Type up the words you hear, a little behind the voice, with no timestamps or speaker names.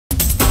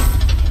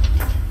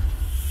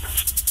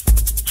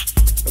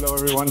Hello,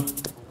 everyone.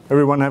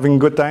 Everyone having a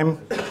good time?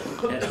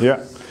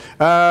 Yeah.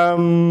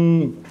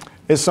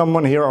 Is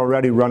someone here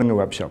already running a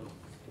web shop?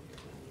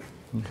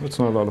 That's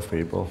not a lot of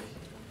people.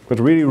 But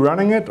really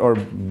running it or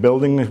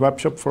building a web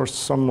shop for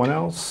someone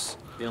else?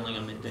 Building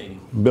and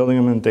maintaining. Building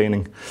and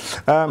maintaining.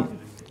 I'm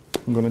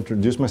going to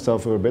introduce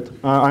myself a bit.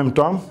 I'm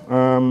Tom.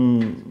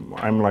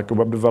 I'm like a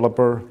web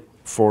developer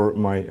for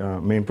my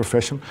main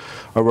profession.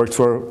 I worked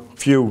for a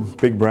few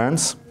big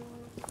brands.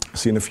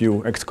 Seen a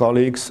few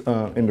ex-colleagues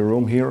in the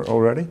room here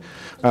already.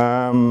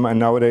 And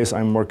nowadays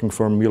I'm working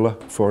for Miele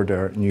for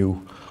their new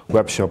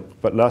web shop.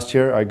 But last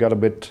year I got a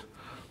bit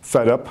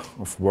fed up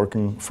of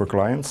working for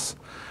clients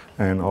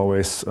and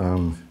always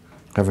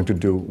having to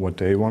do what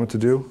they wanted to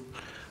do.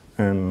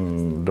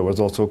 And there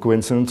was also a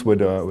coincidence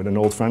with an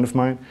old friend of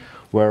mine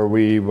where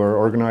we were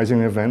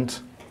organizing an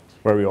event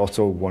where we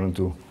also wanted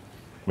to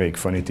make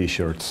funny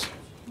t-shirts.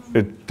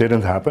 It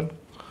didn't happen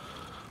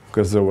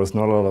because there was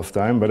not a lot of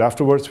time, but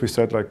afterwards we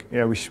said like,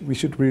 yeah, we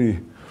should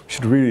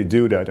really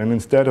do that. And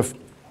instead of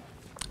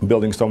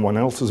building someone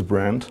else's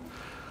brand,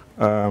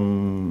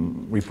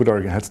 we put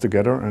our heads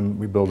together and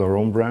we built our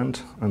own brand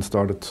and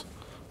started,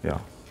 yeah,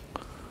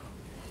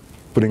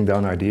 putting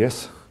down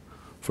ideas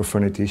for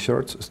funny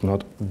t-shirts. It's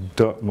not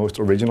the most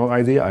original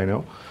idea, I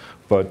know,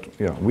 but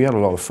yeah, we had a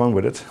lot of fun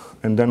with it.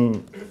 And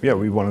then, yeah,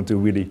 we wanted to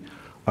really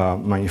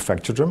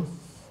manufacture them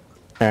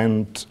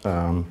and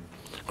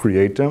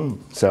create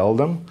them, sell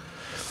them.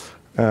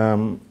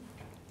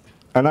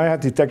 And I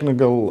had the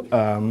technical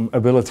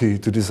ability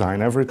to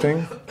design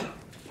everything.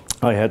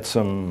 I had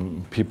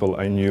some people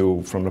I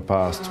knew from the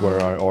past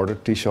where I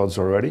ordered t-shirts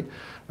already.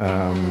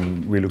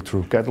 We looked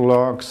through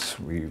catalogs,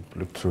 we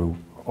looked through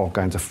all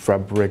kinds of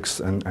fabrics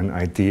and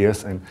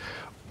ideas and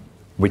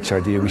which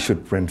idea we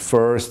should print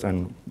first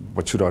and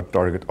what should our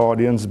target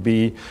audience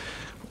be,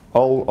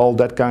 all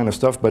that kind of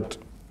stuff. But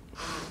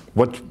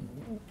what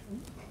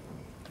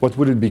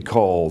would it be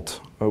called?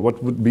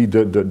 What would be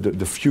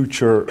the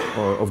future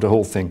of the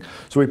whole thing?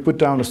 So we put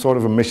down a sort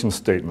of a mission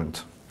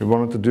statement. We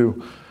wanted to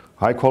do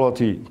high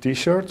quality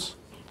t-shirts.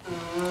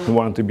 We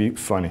wanted to be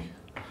funny.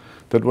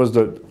 That was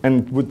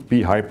and it would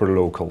be hyper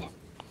local.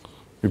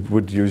 We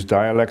would use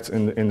dialects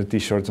in the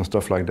t-shirts and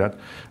stuff like that.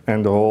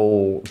 And the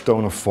whole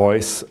tone of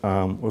voice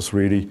was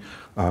really,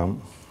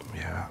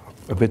 yeah,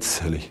 a bit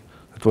silly.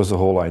 That was the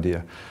whole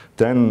idea.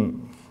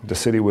 Then the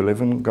city we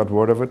live in got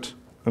word of it.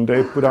 And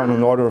they put out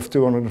an order of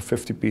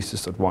 250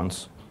 pieces at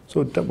once.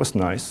 So that was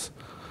nice.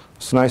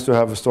 It's nice to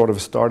have a sort of a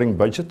starting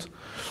budget.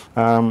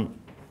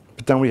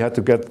 But then we had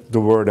to get the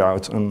word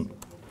out. And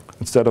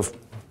instead of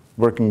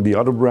working the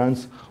other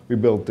brands, we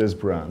built this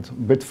brand. A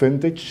bit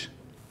vintage,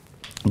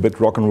 a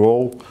bit rock and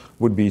roll,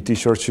 would be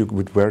t-shirts you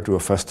would wear to a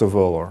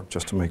festival or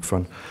just to make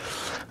fun.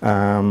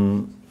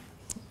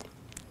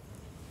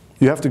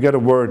 You have to get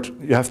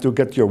you have to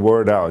get your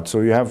word out.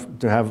 So you have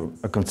to have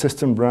a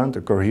consistent brand,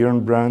 a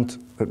coherent brand.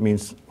 That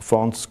means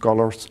fonts,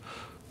 colors,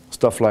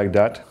 stuff like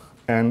that.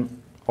 And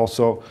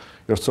also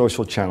your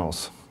social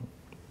channels.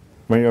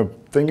 When you're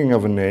thinking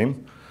of a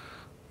name,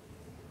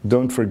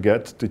 don't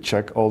forget to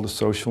check all the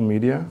social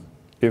media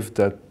if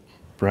that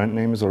brand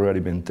name has already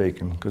been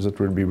taken, because it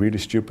would be really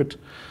stupid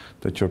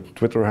that your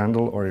Twitter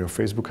handle or your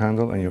Facebook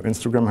handle and your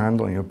Instagram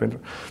handle and your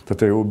Pinterest, that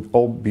they would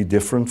all be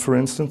different, for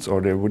instance,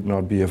 or they would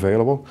not be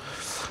available.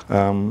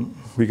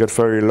 We got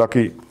very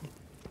lucky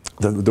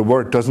that the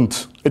word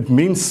doesn't, it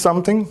means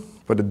something,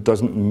 but it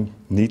doesn't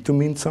need to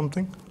mean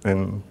something.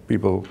 And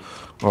people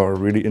are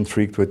really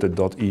intrigued with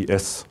the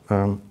 .es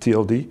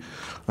TLD,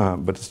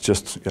 but it's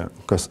just, yeah,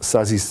 because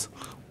Sazis,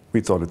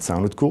 we thought it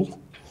sounded cool,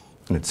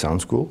 and it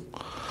sounds cool.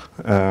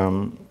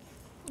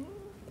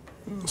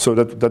 So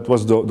that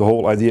was the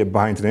whole idea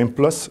behind the name,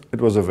 plus it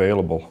was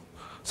available.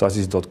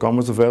 Sazis.com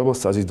was available,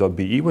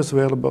 Sazis.be was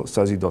available,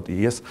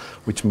 Sazis.es,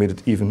 which made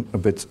it even a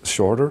bit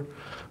shorter.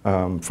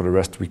 For the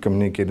rest, we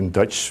communicate in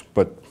Dutch,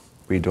 but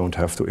we don't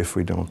have to if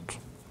we don't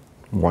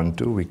want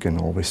to. We can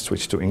always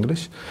switch to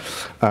English.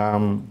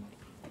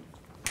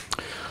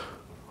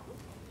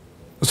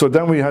 So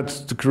then we had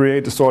to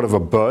create a sort of a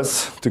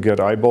buzz to get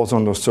eyeballs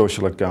on those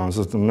social accounts.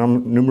 There's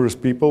numerous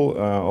people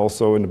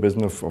also in the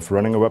business of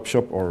running a web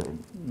shop, or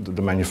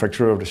the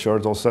manufacturer of the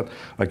shirts also said,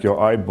 like, your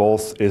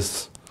eyeballs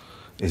is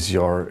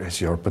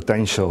your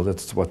potential.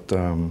 That's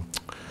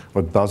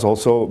what Bas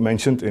also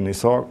mentioned in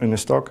his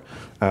talk.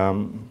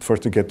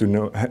 First,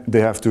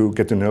 they have to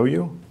get to know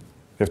you.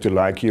 They have to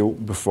like you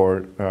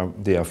before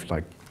they have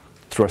like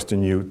trust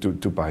in you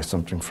to buy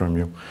something from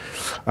you.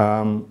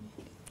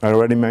 I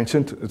already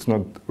mentioned it's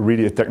not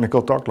really a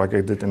technical talk like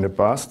I did in the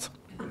past.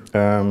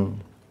 There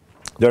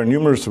are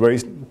numerous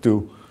ways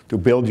to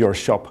build your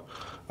shop.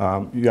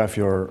 You have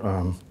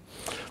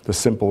the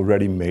simple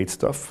ready-made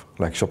stuff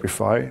like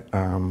Shopify.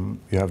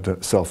 You have the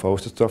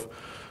self-hosted stuff.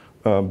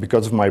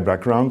 Because of my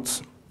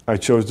background, I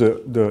chose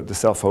the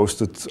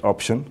self-hosted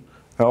option.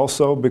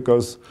 Also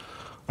because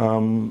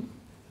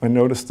I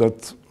noticed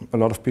that a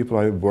lot of people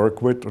I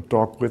work with or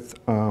talk with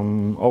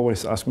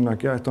always ask me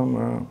like, yeah,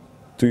 Tom,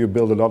 do you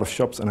build a lot of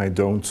shops? And I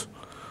don't,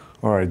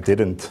 or I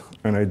didn't.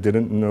 And I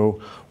didn't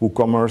know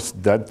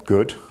WooCommerce that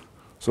good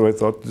So I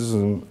thought this is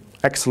an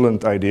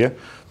excellent idea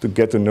to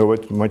get to know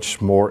it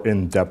much more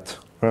in depth.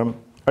 I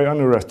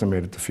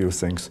underestimated a few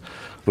things,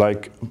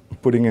 like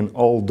putting in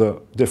all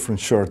the different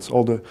shirts,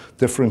 all the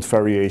different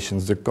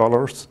variations, the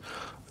colors,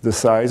 the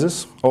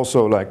sizes.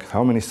 Also, like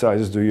how many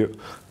sizes do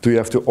you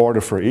have to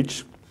order for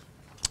each?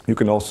 You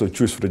can also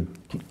choose for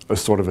a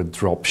sort of a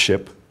drop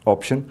ship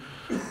option,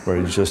 where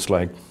you just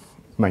like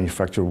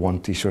manufacture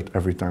one T-shirt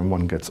every time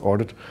one gets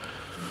ordered.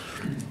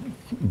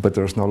 But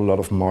there's not a lot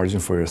of margin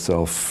for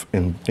yourself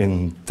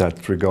in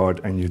that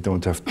regard, and you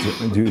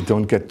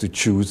don't get to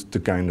choose the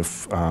kind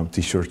of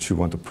T-shirts you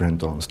want to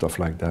print on, stuff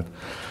like that.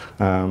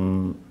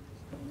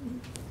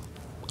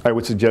 I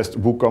would suggest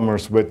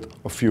WooCommerce with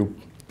a few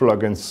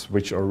plugins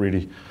which are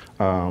really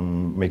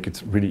make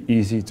it really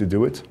easy to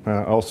do it.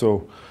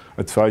 Also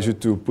advise you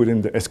to put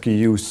in the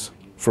SKUs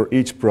for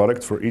each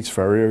product, for each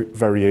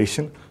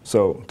variation.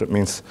 So that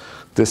means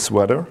this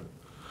sweater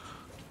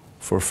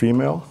for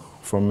female,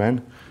 for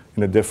men,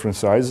 in a different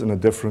size and a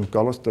different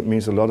colors. That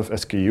means a lot of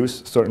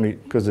SKUs, certainly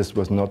because this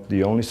was not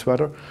the only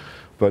sweater.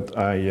 But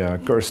I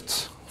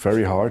cursed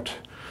very hard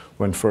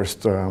when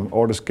first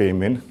orders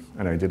came in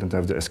and I didn't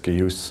have the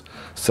SKUs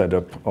set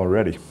up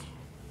already.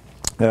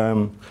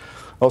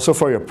 Also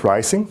for your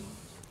pricing,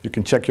 you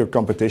can check your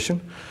competition.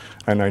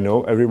 And I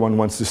know everyone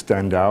wants to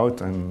stand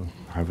out and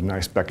have a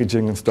nice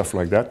packaging and stuff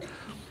like that.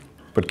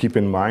 But keep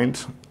in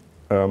mind,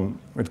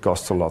 it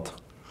costs a lot.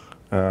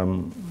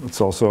 It's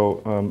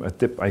also a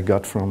tip I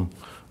got from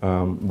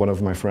one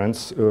of my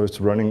friends who's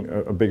running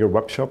a bigger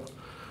web shop.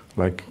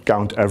 Like,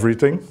 count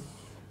everything,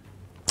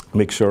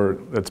 make sure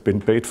that's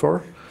been paid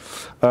for.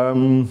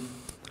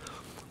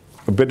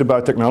 A bit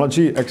about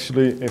technology.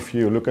 Actually, if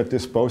you look at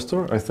this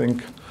poster, I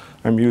think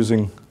I'm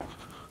using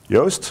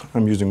Yoast,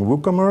 I'm using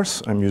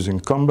WooCommerce, I'm using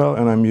Combel,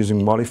 and I'm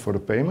using Molly for the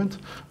payment.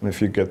 And if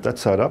you get that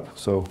set up,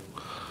 so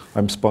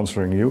I'm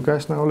sponsoring you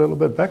guys now a little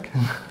bit back.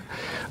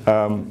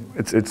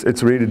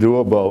 It's really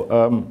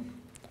doable,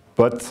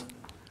 but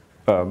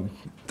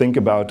think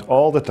about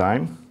all the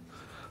time.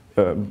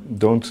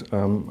 Don't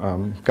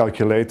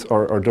calculate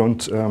or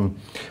don't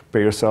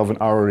pay yourself an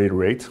hourly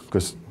rate,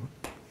 because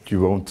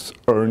you won't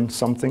earn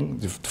something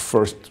the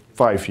first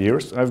 5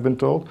 years, I've been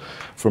told.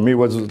 For me, it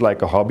was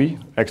like a hobby,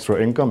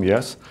 extra income,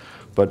 yes,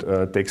 but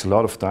it takes a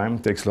lot of time,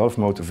 takes a lot of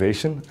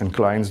motivation, and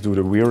clients do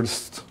the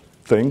weirdest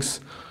things.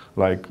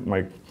 Like,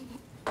 my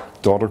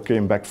daughter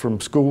came back from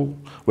school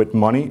with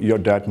money. Your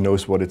dad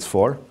knows what it's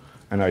for,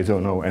 and I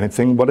don't know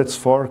anything what it's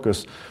for,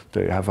 because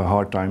they have a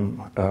hard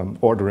time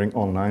ordering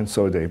online,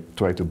 so they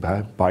try to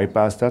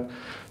bypass that,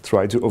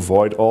 try to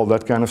avoid all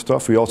that kind of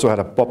stuff. We also had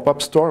a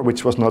pop-up store,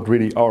 which was not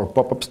really our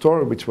pop-up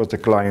store, which was the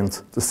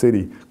client, the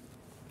city,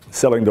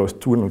 selling those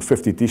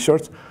 250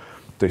 T-shirts.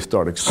 They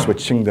started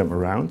switching them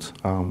around.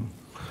 A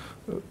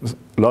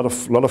lot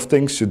of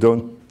things you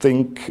don't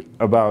think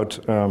about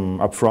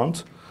up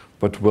front,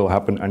 but will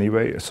happen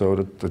anyway, so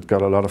that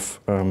got a lot of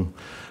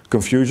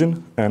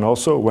confusion. And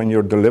also, when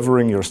you're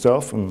delivering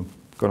yourself, and I'm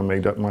gonna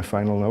make that my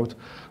final note,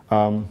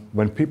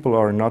 when people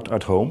are not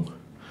at home,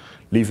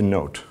 leave a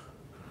note.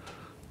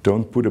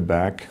 Don't put a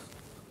bag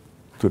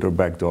to their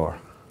back door.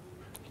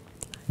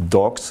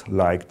 Dogs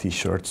like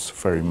T-shirts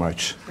very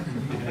much.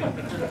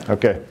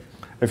 Okay,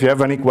 if you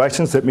have any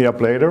questions, hit me up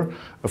later.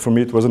 For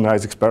me, it was a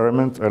nice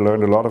experiment. I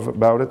learned a lot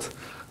about it.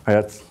 I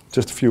had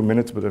just a few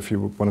minutes, but if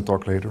you want to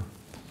talk later,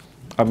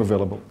 I'm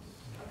available.